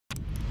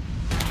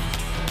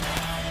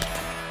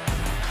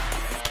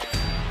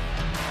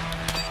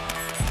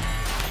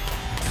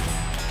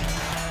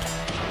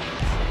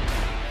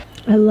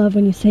I love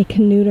when you say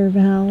canooter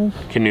valve.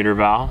 Canooter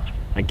valve,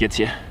 that gets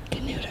you.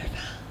 Canooter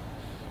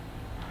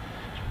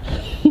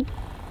valve.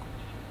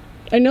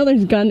 I know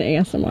there's gun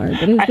ASMR,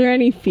 but is there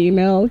any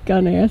female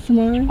gun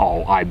ASMR?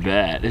 Oh, I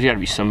bet. There's gotta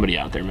be somebody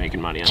out there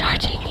making money on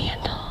Charging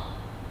handle.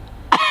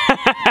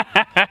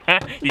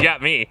 You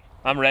got me.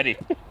 I'm ready.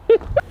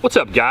 What's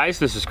up, guys?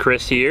 This is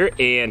Chris here,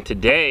 and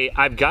today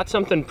I've got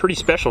something pretty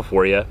special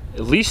for you, at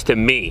least to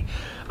me.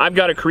 I've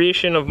got a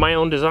creation of my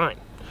own design.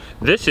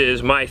 This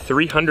is my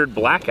 300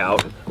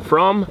 Blackout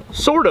from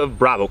sort of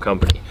Bravo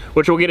Company,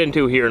 which we'll get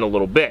into here in a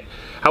little bit.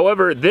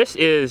 However, this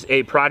is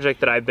a project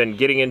that I've been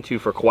getting into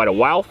for quite a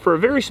while for a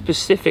very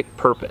specific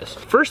purpose.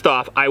 First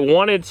off, I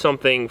wanted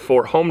something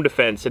for home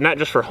defense, and not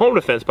just for home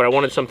defense, but I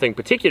wanted something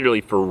particularly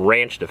for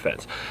ranch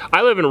defense.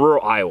 I live in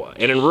rural Iowa,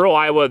 and in rural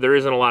Iowa, there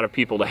isn't a lot of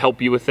people to help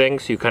you with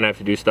things, so you kind of have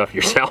to do stuff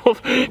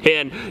yourself.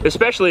 And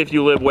especially if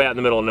you live way out in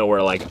the middle of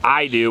nowhere like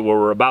I do, where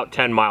we're about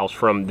 10 miles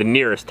from the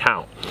nearest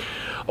town.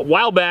 A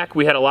while back,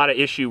 we had a lot of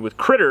issue with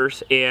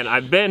critters, and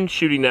I've been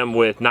shooting them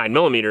with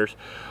 9mm.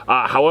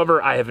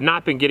 However, I have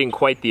not been getting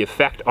quite the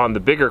effect on the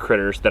bigger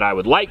critters that I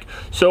would like,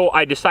 so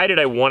I decided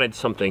I wanted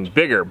something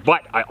bigger,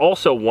 but I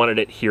also wanted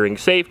it hearing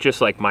safe, just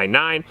like my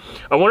 9.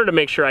 I wanted to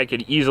make sure I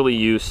could easily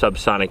use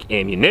subsonic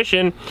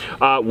ammunition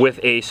with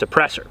a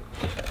suppressor.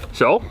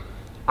 So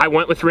I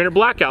went with 300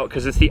 Blackout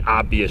because it's the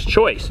obvious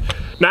choice.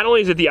 Not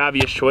only is it the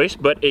obvious choice,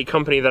 but a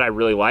company that I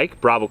really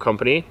like, Bravo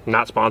Company,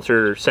 not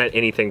sponsored or sent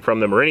anything from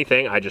them or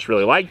anything, I just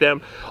really like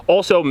them,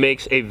 also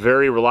makes a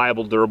very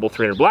reliable, durable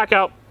 300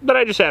 Blackout that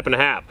I just happen to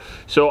have.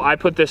 So I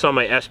put this on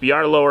my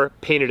SBR lower,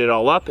 painted it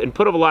all up, and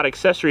put a lot of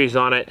accessories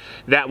on it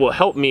that will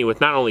help me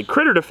with not only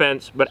critter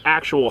defense, but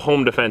actual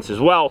home defense as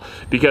well,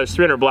 because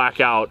 300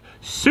 Blackout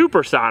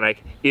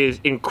Supersonic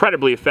is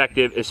incredibly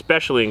effective,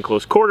 especially in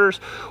close quarters,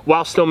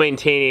 while still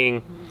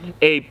maintaining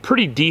a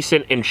pretty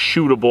decent and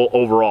shootable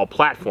overall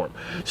platform.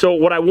 So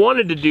what I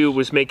wanted to do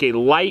was make a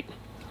light,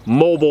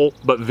 mobile,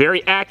 but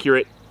very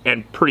accurate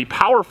and pretty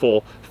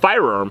powerful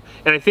firearm,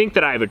 and I think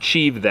that I've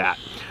achieved that.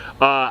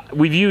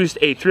 We've used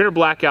a 300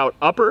 Blackout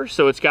upper,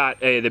 so it's got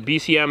the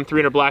BCM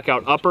 300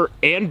 Blackout upper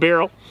and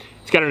barrel.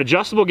 It's got an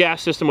adjustable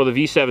gas system with a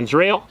V7's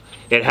rail.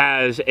 It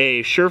has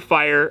a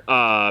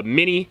Surefire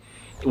Mini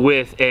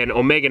with an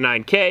Omega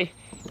 9K,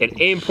 an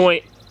aim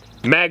point,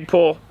 mag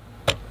pull,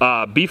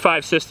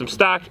 B5 system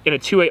stock, and a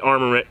 2A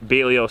armament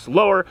Balios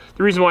lower.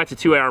 The reason why it's a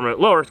 2A armament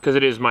lower is because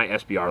it is my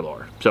SBR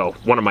lower. So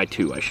one of my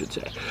two, I should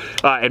say.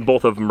 And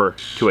both of them are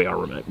 2A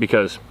armament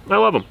because I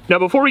love them. Now,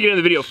 before we get into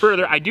the video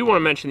further, I do want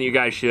to mention that you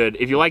guys should,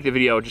 if you like the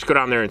video, just go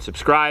down there and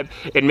subscribe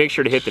and make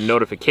sure to hit the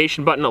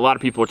notification button. A lot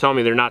of people are telling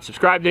me they're not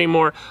subscribed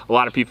anymore. A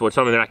lot of people are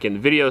telling me they're not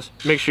getting the videos.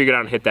 Make sure you go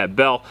down and hit that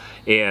bell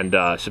and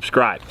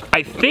subscribe.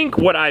 I think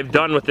what I've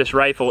done with this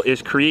rifle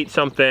is create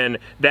something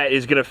that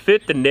is going to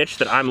fit the niche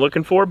that I'm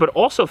looking for, but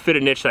also fit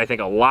a niche that I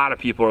think a lot of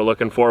people are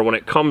looking for when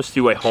it comes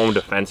to a home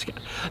defense gun.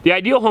 The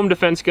ideal home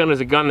defense gun is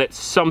a gun that's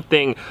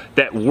something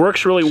that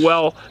works really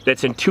well,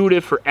 that's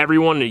intuitive for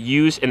everyone to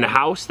use in the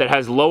house, that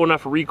has low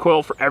enough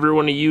recoil for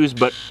everyone to use,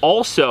 but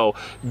also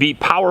be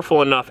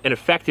powerful enough and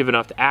effective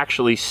enough to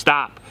actually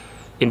stop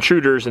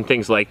intruders and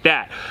things like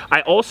that. I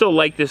also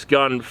like this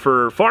gun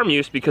for farm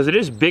use because it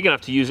is big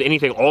enough to use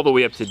anything all the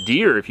way up to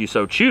deer if you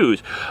so choose,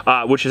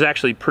 which is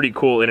actually pretty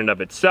cool in and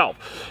of itself.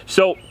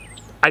 So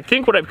I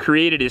think what I've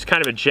created is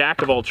kind of a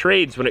jack of all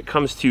trades when it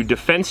comes to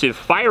defensive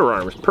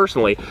firearms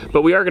personally,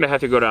 but we are going to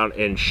have to go down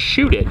and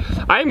shoot it.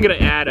 I'm going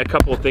to add a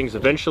couple of things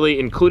eventually,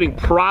 including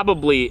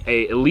probably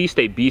at least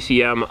a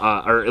BCM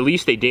or at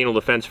least a Daniel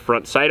Defense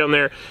front sight on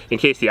there in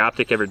case the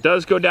optic ever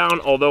does go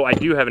down, although I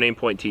do have an aim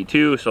point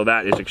T2, so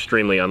that is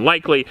extremely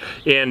unlikely,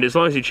 and as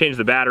long as you change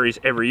the batteries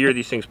every year,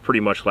 these things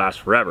pretty much last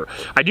forever.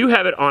 I do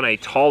have it on a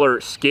taller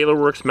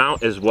ScalarWorks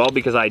mount as well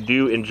because I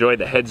do enjoy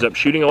the heads-up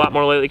shooting a lot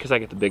more lately because I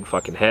get the big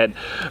fucking head.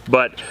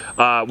 But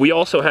we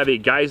also have a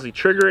Geisley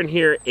trigger in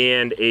here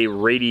and a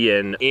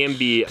Radian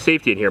Ambi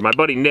safety in here. My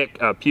buddy Nick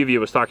Puvia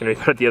was talking to me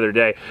about it the other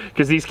day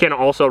because these can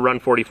also run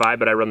 45,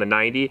 but I run the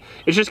 90.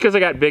 It's just because I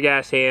got big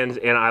ass hands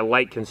and I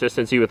like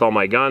consistency with all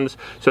my guns.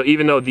 So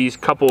even though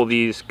couple of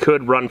these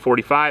could run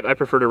 45, I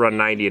prefer to run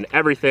 90 in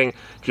everything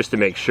just to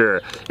make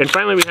sure. And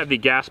finally, we have the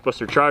gas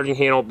buster charging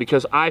handle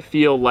because I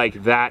feel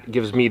like that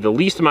gives me the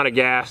least amount of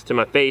gas to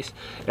my face,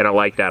 and I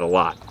like that a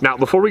lot. Now,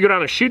 before we go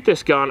down and shoot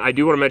this gun, I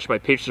do want to mention my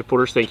Patreon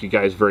supporters. Thank you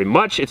guys very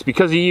much. It's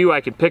because of you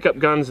I can pick up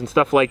guns and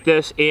stuff like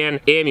this and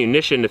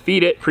ammunition to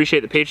feed it.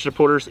 Appreciate the Patreon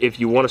supporters. If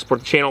you want to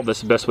support the channel, this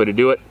is the best way to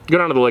do it. Go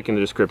down to the link in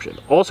the description.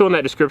 Also in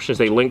that description is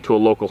a link to a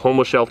local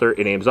homeless shelter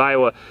in Ames,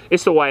 Iowa.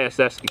 It's the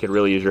YSS. It could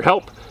really use your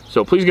help.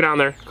 So please get down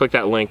there, click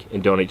that link,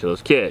 and donate to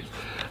those kids.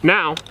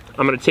 Now,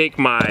 I'm going to take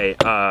my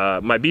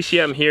my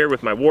BCM here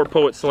with my War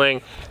Poet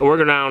sling, and we're going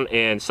to go down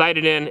and sight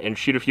it in and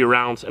shoot a few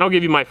rounds, and I'll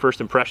give you my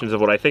first impressions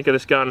of what I think of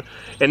this gun.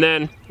 And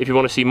then, if you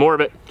want to see more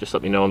of it, just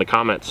let me know in the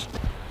comments.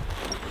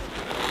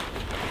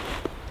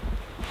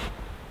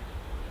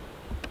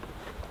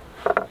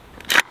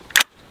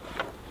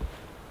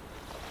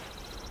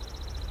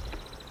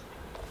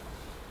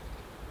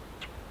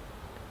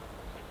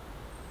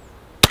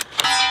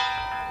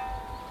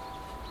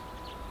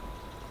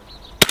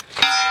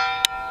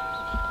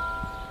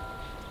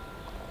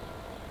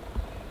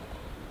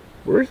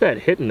 Where's that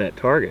hitting that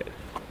target?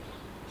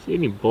 See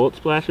any bullet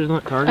splashes on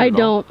that target? I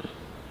don't.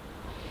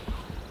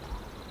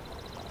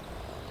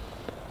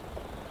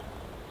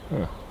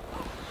 Huh.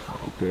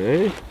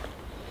 Okay.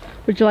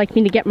 Would you like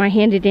me to get my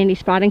handy dandy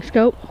spotting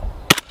scope?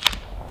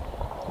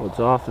 Well, it's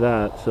off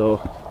that, so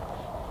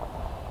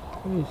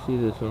let me see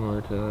this one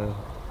more time.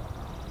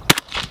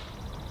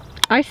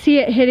 I see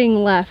it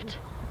hitting left.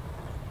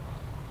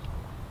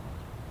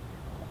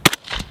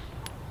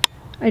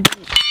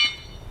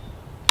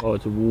 Oh,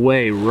 it's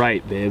way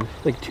right, babe.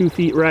 Like 2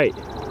 feet right.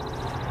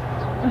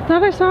 I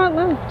thought I saw it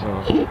left.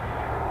 Oh.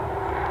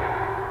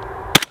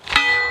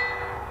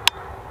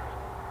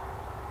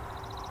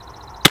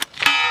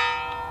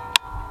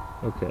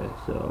 Okay,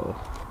 so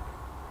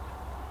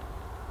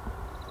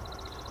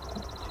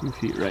 2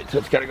 feet right, so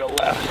it's gotta go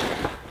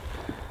left.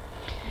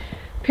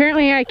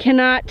 Apparently I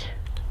cannot.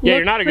 Yeah,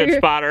 you're not a good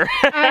spotter.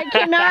 I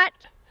cannot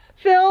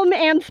film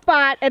and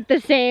spot at the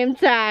same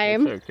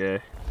time. That's okay.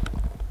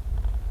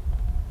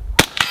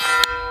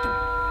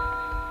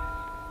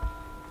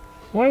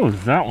 Why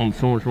was that one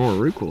so much more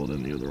recoil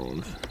than the other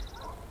ones?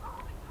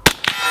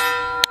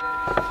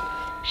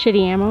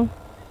 Shitty ammo.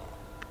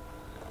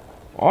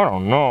 I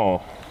don't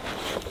know.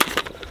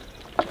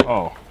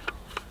 Oh.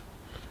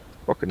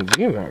 Fucking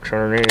VMAX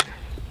underneath.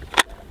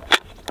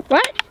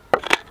 What?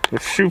 The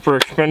super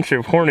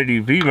expensive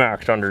Hornady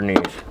VMAX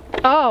underneath.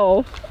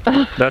 Oh.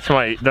 That's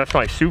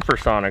my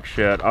supersonic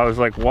shit. I was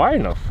like, why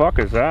in the fuck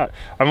is that?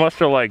 I must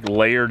have like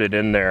layered it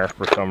in there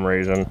for some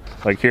reason.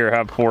 Like, here,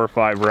 have 4 or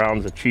 5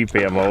 rounds of cheap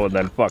ammo, and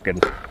then fucking,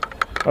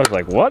 I was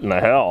like, what in the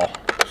hell?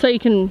 So you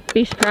can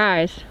be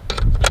surprised.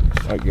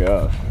 I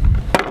guess.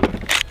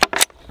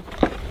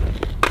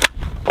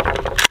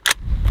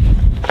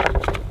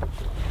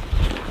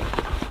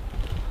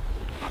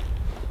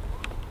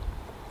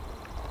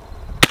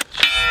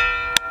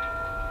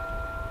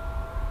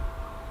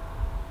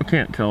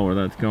 Can't tell where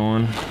that's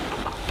going.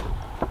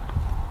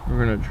 We're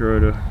gonna try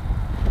to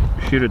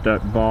shoot at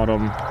that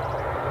bottom.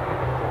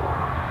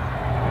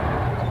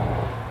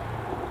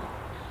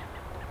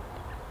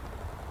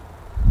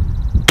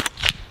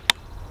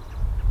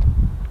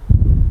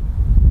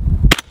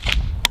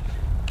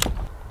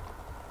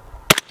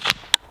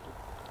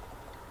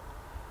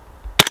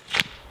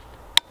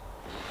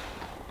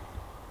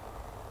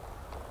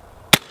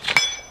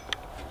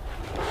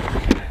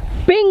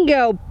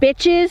 Bingo,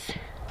 bitches!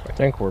 I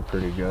think we're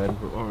pretty good,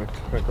 but let me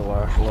take a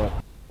last look.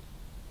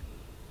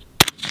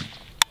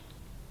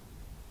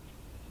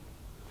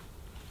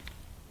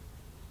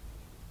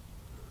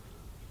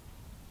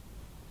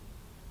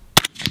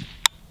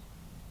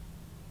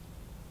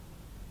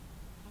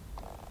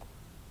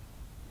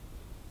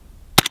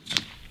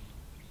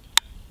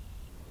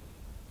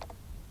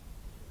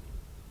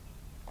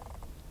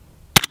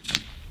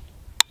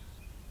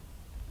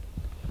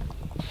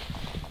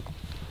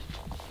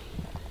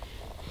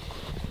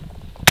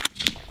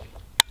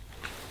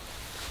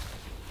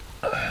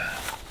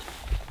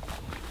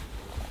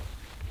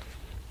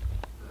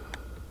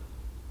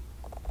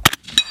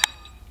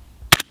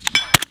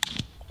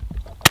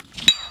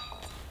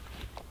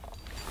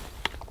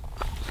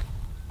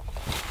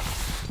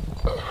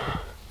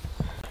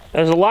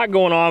 There's a lot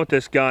going on with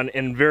this gun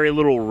and very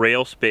little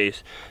rail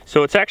space.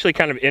 So it's actually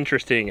kind of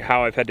interesting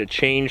how I've had to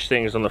change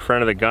things on the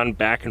front of the gun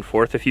back and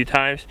forth a few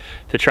times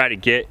to try to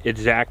get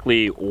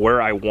exactly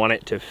where I want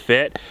it to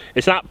fit.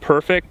 It's not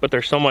perfect, but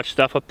there's so much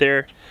stuff up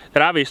there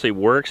that obviously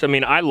works. I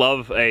mean, I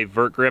love a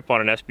vert grip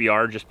on an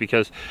SBR just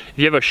because if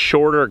you have a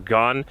shorter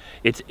gun,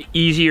 it's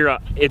easier.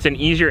 It's an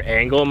easier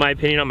angle, in my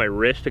opinion, on my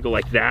wrist to go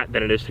like that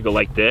than it is to go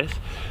like this.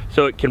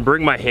 So it can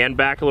bring my hand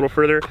back a little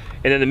further.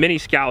 And then the Mini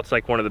Scout's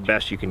like one of the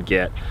best you can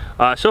get.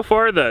 So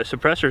far the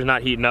suppressor's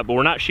not heating up, but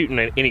we're not shooting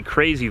any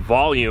crazy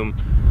volume,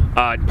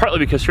 partly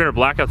because 300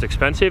 Blackout's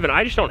expensive and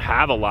I just don't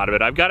have a lot of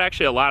it. I've got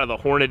actually a lot of the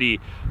Hornady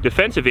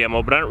defensive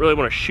ammo, but I don't really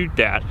want to shoot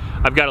that.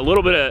 I've got a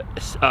little bit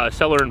of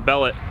Cellar and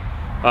Bellet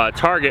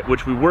target,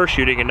 which we were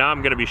shooting, and now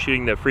I'm going to be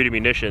shooting the Freedom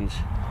munitions,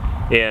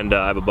 and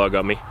I have a bug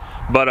on me.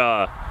 But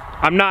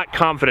I'm not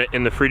confident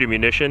in the Freedom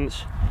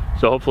munitions,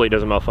 so hopefully it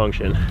doesn't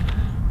malfunction.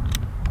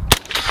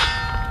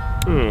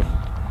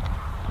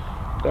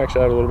 Backs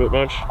out a little bit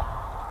much.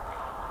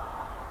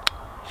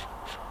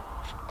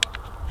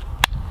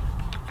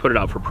 Put it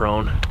out for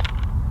prone.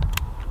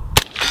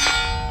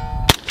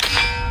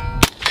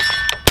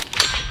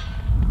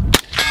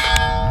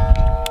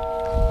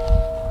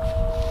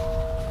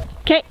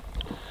 Okay.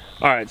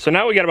 All right, so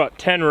now we got about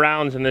 10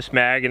 rounds in this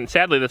mag, and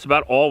sadly that's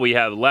about all we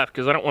have left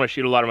because I don't want to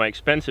shoot a lot of my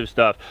expensive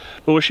stuff.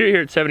 But we'll shoot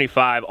here at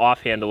 75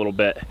 offhand a little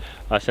bit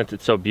since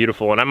it's so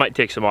beautiful, and I might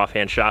take some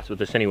offhand shots with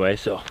this anyway,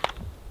 so.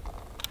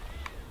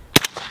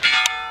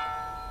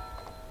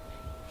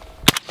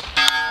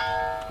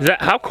 Is that,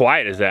 how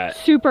quiet is that?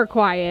 Super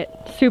quiet,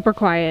 super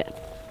quiet.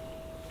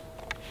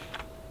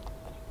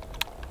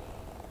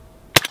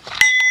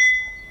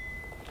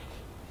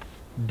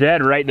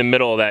 Dead right in the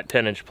middle of that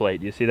 10-inch plate.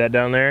 Do you see that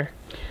down there?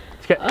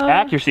 It's got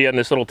accuracy on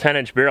this little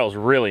 10-inch barrel is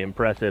really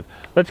impressive.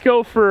 Let's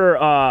go for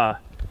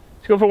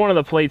one of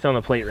the plates on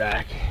the plate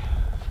rack.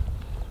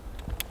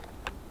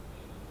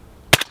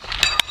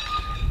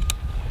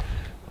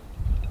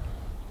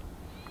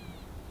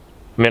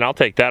 I mean, I'll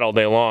take that all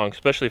day long,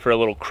 especially for a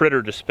little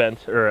critter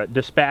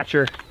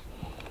dispatcher.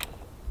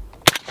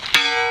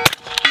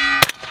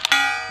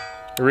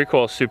 The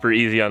recoil is super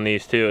easy on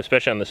these too,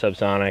 especially on the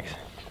subsonics.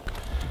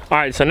 All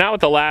right, so now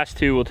with the last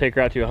two, we'll take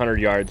her out to 100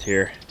 yards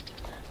here.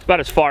 It's about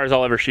as far as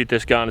I'll ever shoot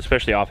this gun,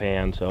 especially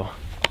offhand, so.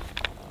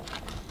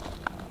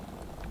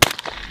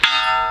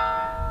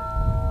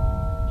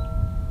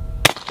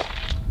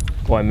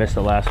 Boy, I missed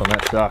the last one,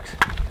 that sucks.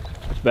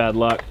 That's bad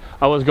luck.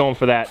 I was going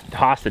for that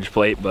hostage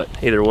plate, but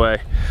either way.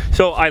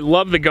 So I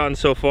love the gun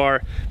so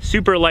far.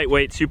 Super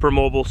lightweight, super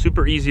mobile,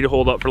 super easy to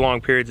hold up for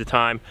long periods of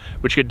time,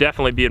 which could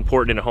definitely be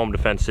important in a home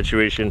defense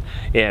situation,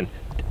 and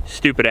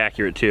stupid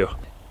accurate too.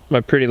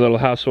 My pretty little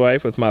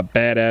housewife with my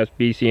badass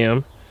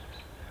BCM.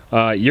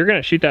 You're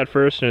gonna shoot that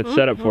first and it's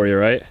set up for you,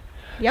 right?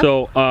 Yep.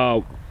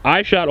 So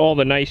I shot all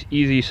the nice,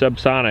 easy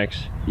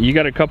subsonics. You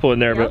got a couple in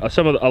there, but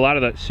a lot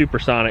of that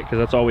supersonic, because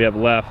that's all we have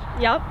left.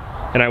 Yep.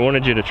 And I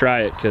wanted you to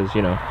try it, because,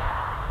 you know,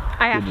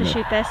 I have to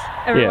shoot this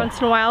every once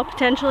in a while,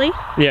 potentially.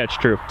 Yeah, it's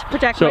true. To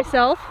protect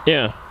myself.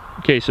 Yeah,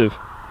 in case of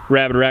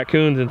rabid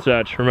raccoons and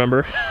such,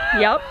 remember?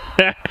 Yep.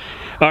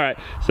 All right,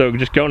 so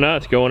just go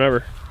nuts, go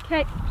whenever.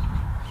 Okay.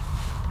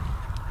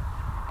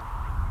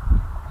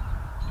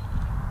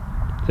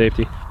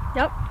 Safety.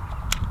 Yep.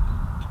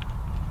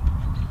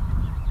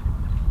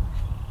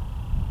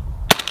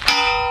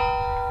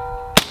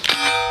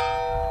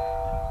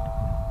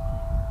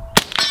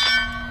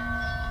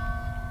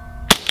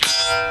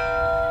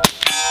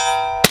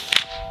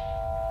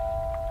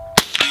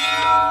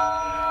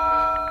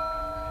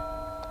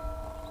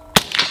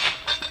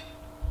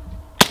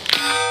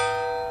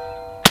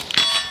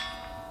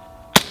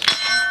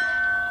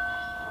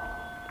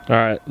 All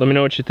right, let me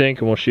know what you think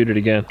and we'll shoot it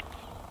again.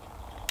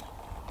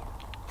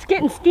 It's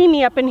getting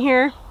steamy up in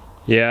here.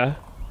 Yeah?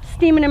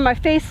 Steaming in my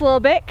face a little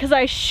bit because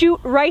I shoot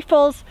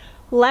rifles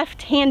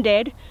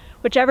left-handed,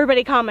 which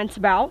everybody comments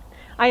about.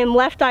 I am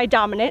left-eye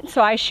dominant,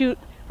 so I shoot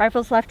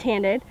rifles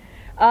left-handed.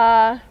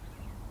 I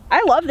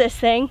love this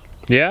thing.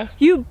 Yeah?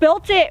 You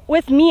built it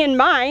with me in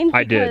mind.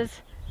 I did.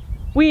 Because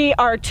we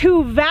are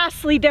two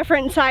vastly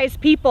different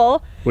sized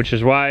people. Which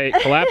is why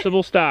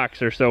collapsible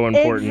stocks are so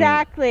important.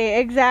 Exactly,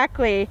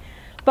 exactly.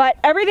 But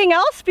everything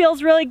else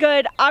feels really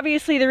good.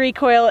 Obviously the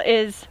recoil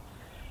is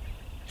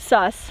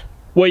sus.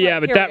 Well, yeah,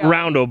 but that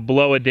round will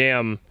blow a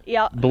damn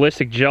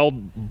ballistic gel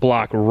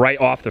block right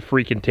off the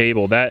freaking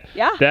table. That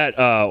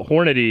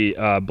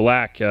Hornady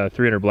black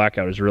 300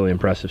 Blackout is really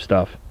impressive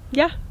stuff.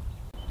 Yeah.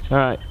 All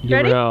right,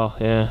 give her hell.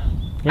 Yeah.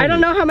 I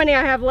don't know how many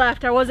I have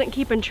left. I wasn't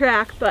keeping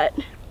track, but.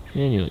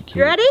 Yeah, you look cute.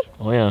 You ready?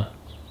 Oh yeah.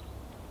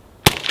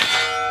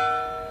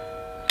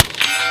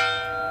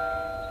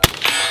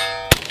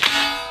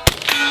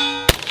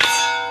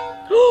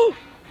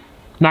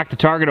 Knocked the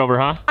target over,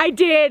 huh? I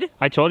did.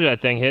 I told you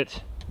that thing hits.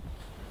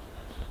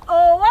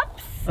 Oh,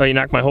 whoops. Oh, you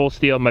knocked my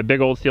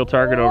big old steel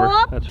target over.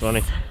 That's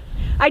funny.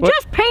 I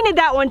just painted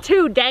that one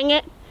too, dang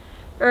it.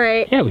 All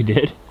right. Yeah, we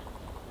did.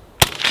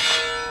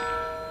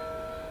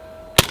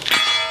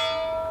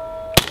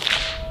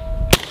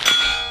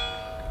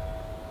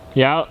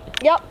 Yeah?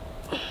 Yep.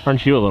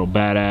 Aren't you a little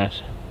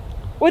badass?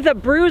 With a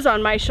bruise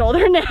on my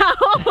shoulder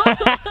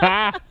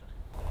now.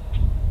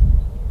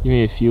 Give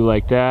me a few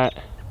like that.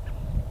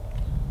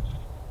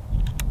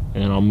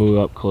 And I'll move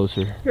up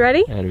closer. You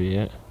ready? Ahead of you,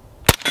 yeah.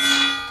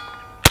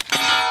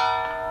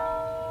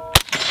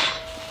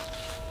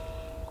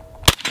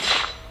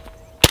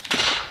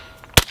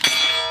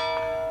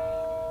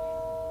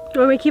 You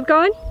want me to keep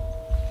going?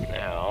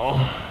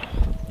 No.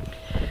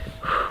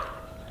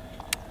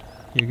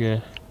 You're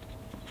good.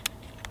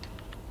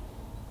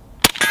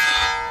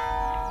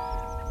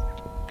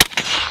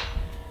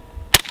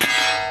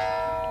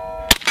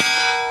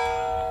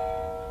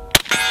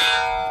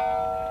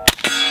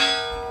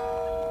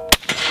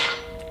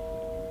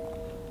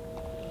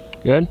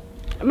 Good?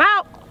 I'm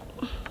out.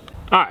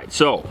 All right,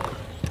 so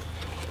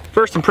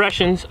first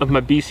impressions of my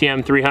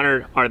BCM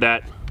 300 are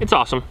that it's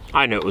awesome.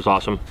 I knew it was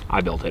awesome. I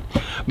built it.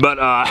 But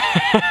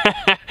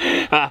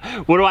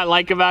what do I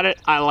like about it?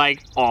 I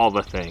like all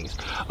the things.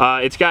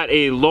 It's got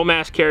a low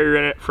mass carrier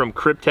in it from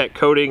Cryptek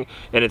Coating,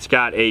 and it's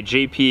got a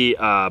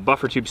JP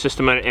buffer tube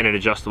system in it and an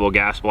adjustable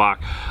gas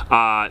block.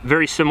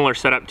 Very similar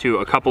setup to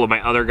a couple of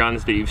my other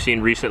guns that you've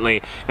seen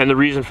recently, and the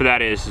reason for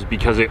that is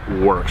because it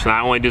works.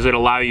 Not only does it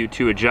allow you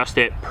to adjust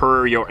it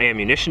per your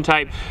ammunition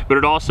type, but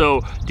it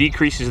also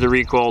decreases the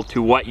recoil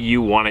to what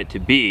you want it to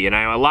be. And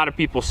I know a lot of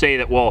people say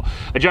that, well,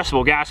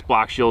 adjustable gas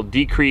blocks, you'll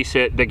decrease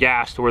the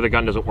gas to where the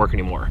gun doesn't work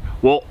anymore.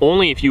 Well,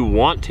 only if you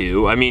want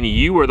to. I mean,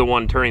 you are the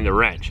one turning the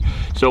wrench.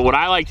 So what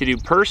I like to do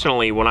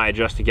personally when I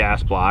adjust a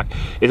gas block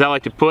is I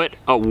like to put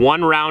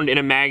one round in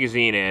a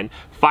magazine in,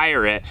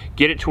 fire it,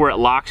 get it to where it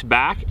locks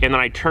back, and then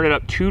I turn it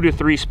up 2 to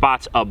 3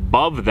 spots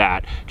above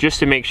that just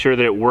to make sure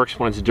that it works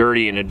when it's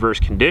dirty in adverse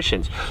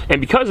conditions. And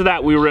because of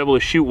that, we were able to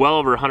shoot well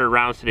over 100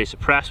 rounds today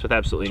suppressed with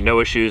absolutely no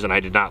issues, and I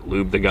did not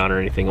lube the gun or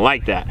anything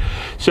like that.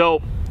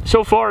 So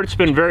so far it's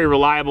been very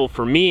reliable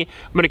for me.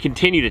 I'm going to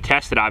continue to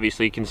test it,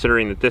 obviously,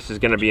 considering that this is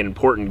going to be an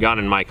important gun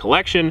in my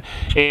collection,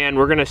 and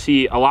we're going to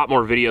see a lot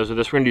more videos of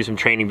this. We're going to do some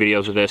training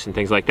videos with this and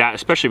things like that,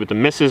 especially with the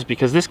misses,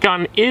 because this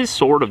gun is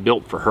sort of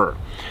built for her.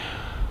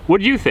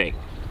 What do you think?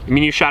 I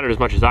mean, you shot it as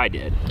much as I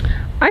did.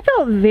 I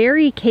felt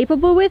very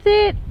capable with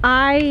it.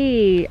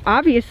 I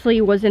obviously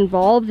was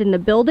involved in the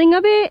building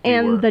of it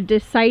and the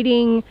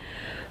deciding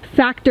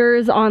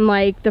factors on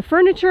like the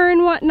furniture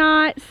and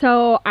whatnot,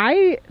 so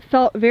I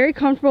felt very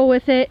comfortable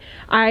with it.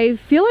 I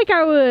feel like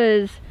I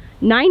was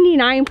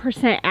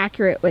 99%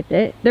 accurate with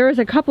it. There was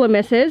a couple of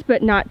misses,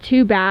 but not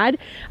too bad.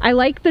 I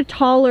like the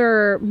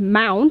taller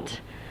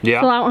mount.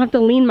 Yeah. So I don't have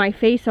to lean my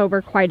face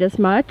over quite as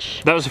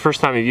much. That was the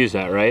first time you've used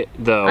that, right?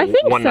 The I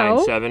think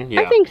 197? So.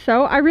 Yeah. I think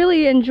so. I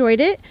really enjoyed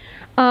it.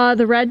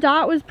 The red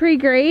dot was pretty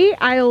great.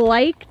 I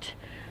liked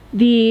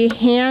the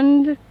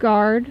hand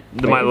guard.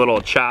 My little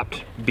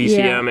chopped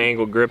BCM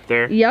angle grip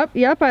there.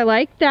 Yep, I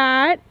like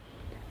that.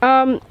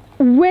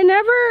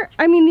 Whenever,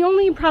 I mean, the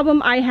only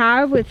problem I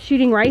have with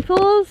shooting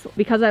rifles,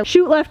 because I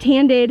shoot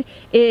left-handed,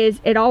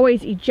 is it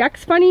always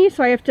ejects funny,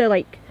 so I have to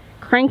like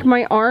crank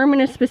my arm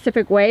in a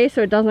specific way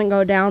so it doesn't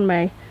go down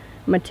my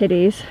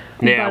titties.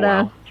 Yeah, but,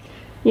 well,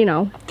 you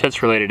know,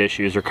 tits-related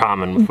issues are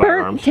common with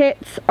firearms. Burnt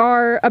tits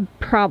are a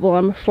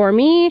problem for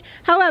me.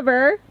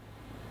 However,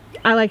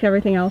 I like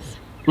everything else.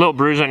 Little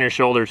bruise on your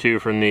shoulder too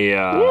from the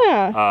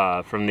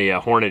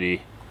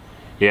Hornady.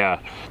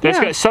 Yeah, that's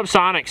got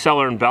subsonic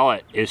cellar and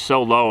bellet is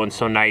so low and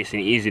so nice and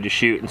easy to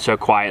shoot and so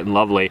quiet and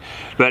lovely.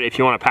 But if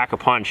you want to pack a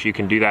punch, you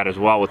can do that as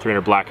well with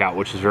 300 Blackout,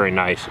 which is very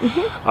nice.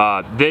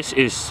 This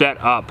is set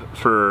up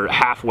for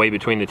halfway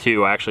between the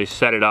two. I actually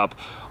set it up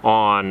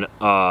on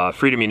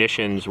Freedom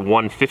Munitions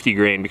 150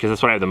 grain because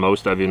that's what I have the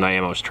most of, even though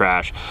ammo is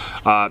trash.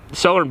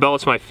 Cellar and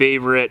bellet's my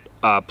favorite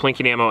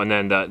plinking ammo, and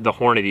then the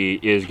Hornady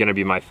is going to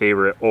be my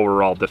favorite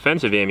overall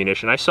defensive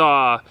ammunition. I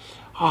saw,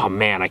 oh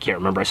man, I can't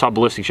remember. I saw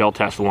ballistic gel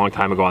test a long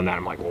time ago on that.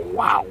 I'm like,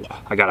 wow,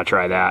 I gotta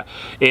try that.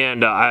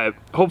 And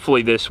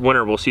hopefully this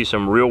winter we'll see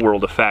some real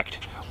world effect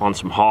on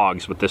some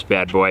hogs with this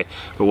bad boy,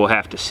 but we'll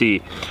have to see.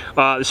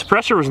 The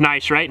suppressor was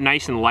nice, right?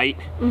 Nice and light,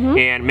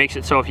 and makes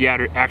it so if you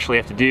actually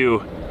have to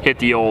hit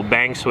the old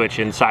bang switch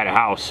inside a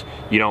house,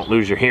 you don't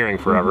lose your hearing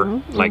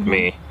forever, like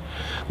me.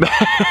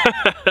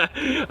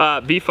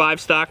 B5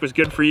 stock was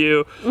good for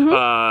you.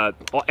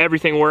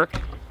 Everything worked?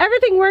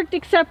 Everything worked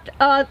except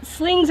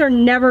slings are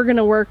never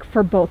gonna work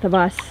for both of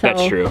us. So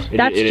that's true.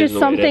 That's just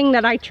something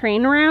that I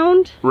train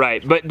around.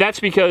 Right, but that's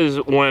because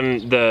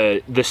when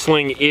the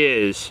sling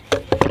is,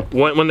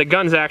 when the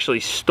gun's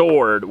actually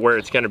stored where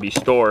it's gonna be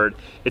stored,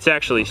 it's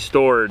actually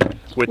stored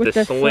with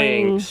the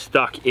sling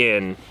stuck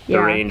in the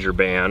Ranger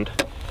band.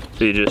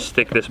 So you just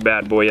stick this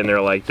bad boy in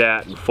there like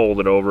that and fold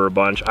it over a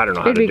bunch. I don't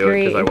know how to do it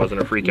because I wasn't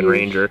a freaking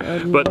Ranger.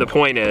 But the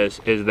point is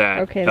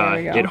that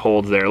it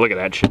holds there. Look at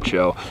that shit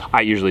show.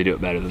 I usually do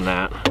it better than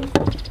that.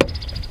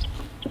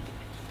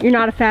 You're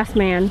not a fast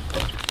man.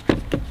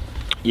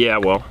 Yeah,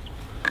 well,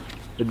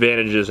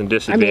 advantages and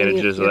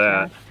disadvantages of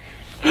that.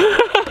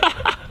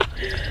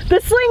 The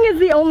sling is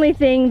the only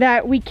thing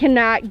that we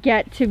cannot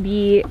get to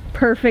be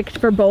perfect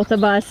for both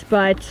of us,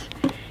 but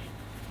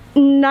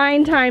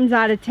 9 times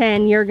out of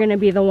 10, you're gonna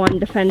be the one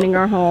defending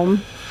our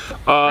home.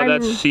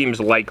 That seems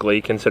likely,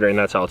 considering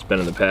that's how it's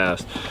been in the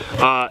past.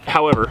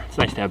 However, it's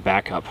nice to have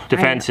backup.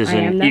 Defense is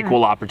an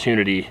equal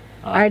opportunity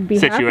I'd be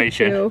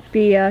situation. happy to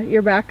be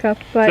your backup,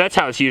 but so that's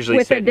how it's usually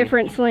with a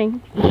different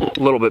sling. A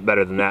little bit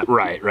better than that,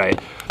 right.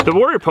 The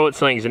Warrior Poet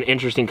sling is an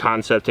interesting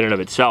concept in and of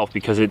itself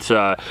because it's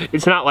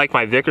not like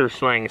my Vickers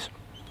slings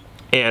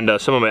and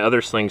some of my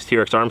other slings,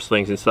 T-Rex arm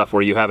slings and stuff,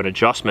 where you have an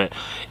adjustment.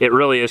 It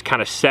really is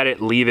kind of set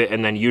it, leave it,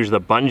 and then use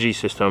the bungee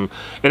system.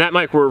 And that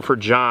might work for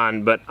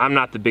John, but I'm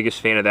not the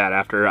biggest fan of that.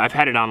 After I've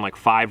had it on like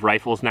 5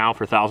 rifles now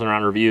for 1,000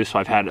 round reviews, so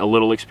I've had a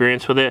little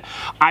experience with it.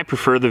 I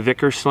prefer the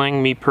Vickers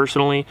sling, me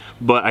personally,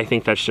 but I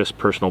think that's just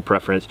personal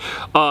preference.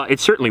 It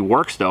certainly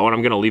works though, and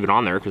I'm gonna leave it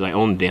on there because I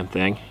own the damn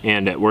thing,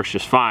 and it works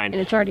just fine.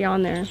 And it's already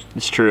on there.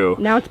 It's true.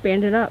 Now it's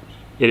banded up.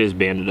 It is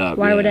banded up.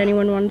 Why would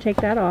anyone want to take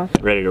that off?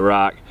 Ready to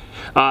rock.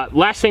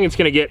 Last thing it's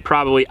gonna get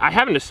probably, I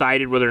haven't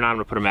decided whether or not I'm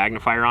gonna put a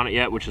magnifier on it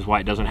yet, which is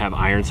why it doesn't have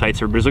iron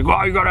sights. Everybody's like,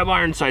 oh, you gotta have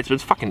iron sights, but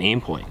it's fucking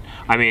aim point.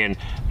 I mean,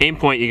 aim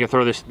point, you can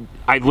throw this,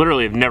 I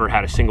literally have never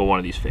had a single one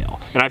of these fail.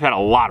 And I've had a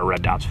lot of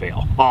red dots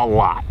fail, a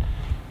lot.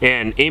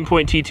 And aim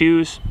point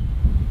T2s,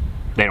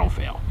 they don't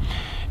fail.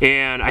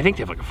 And I think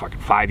they have like a fucking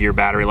 5-year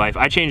battery life.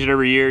 I change it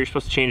every year, you're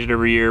supposed to change it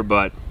every year,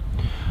 but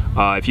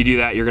if you do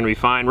that, you're gonna be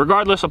fine.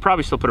 Regardless, I'll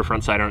probably still put a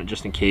front sight on it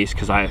just in case,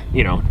 because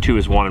 2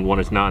 is 1 and 1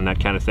 is none, that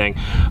kind of thing.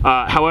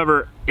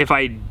 However, if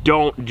I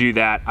don't do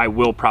that, I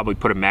will probably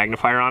put a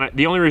magnifier on it.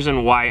 The only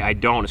reason why I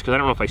don't is because I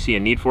don't know if I see a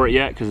need for it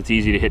yet, because it's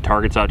easy to hit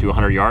targets out to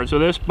 100 yards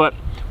with this, but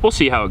we'll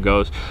see how it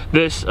goes.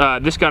 This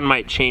gun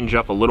might change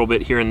up a little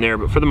bit here and there,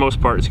 but for the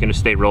most part, it's going to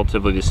stay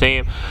relatively the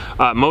same.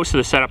 Most of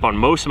the setup on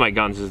most of my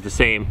guns is the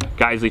same.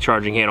 Geisley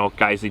charging handle,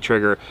 Geisley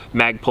trigger,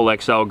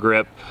 Magpul XL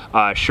grip,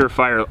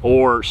 Surefire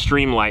or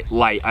Streamlight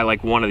light. I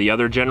like one or the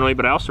other generally,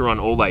 but I also run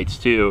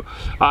Olights too.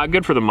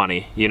 Good for the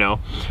money, you know.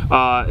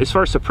 As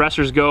far as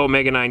suppressors go,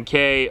 Mega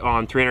 9K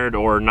on 300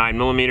 or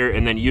 9mm,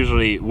 and then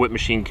usually Whip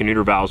Machine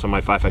Canuter valves on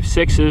my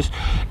 5.56s.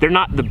 They're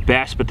not the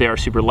best, but they are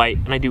super light,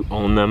 and I do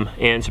own them.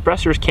 And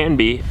suppressors can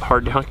be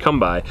hard to come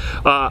by.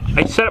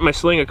 I set up my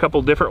sling a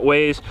couple different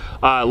ways.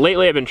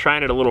 Lately, I've been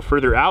trying it a little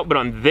further out, but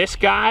on this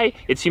guy,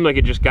 it seemed like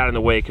it just got in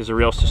the way because the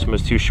rail system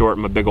was too short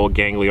and my big old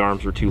gangly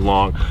arms were too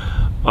long.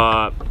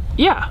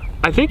 Yeah,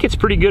 I think it's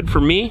pretty good for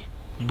me,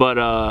 but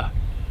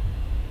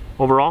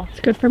overall, it's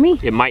good for me.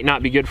 It might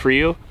not be good for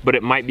you, but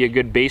it might be a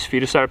good base for you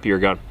to set up your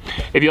gun.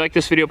 If you like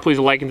this video, please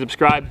like and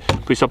subscribe.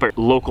 Please help our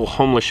local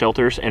homeless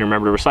shelters, and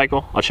remember to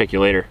recycle. I'll check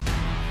you later.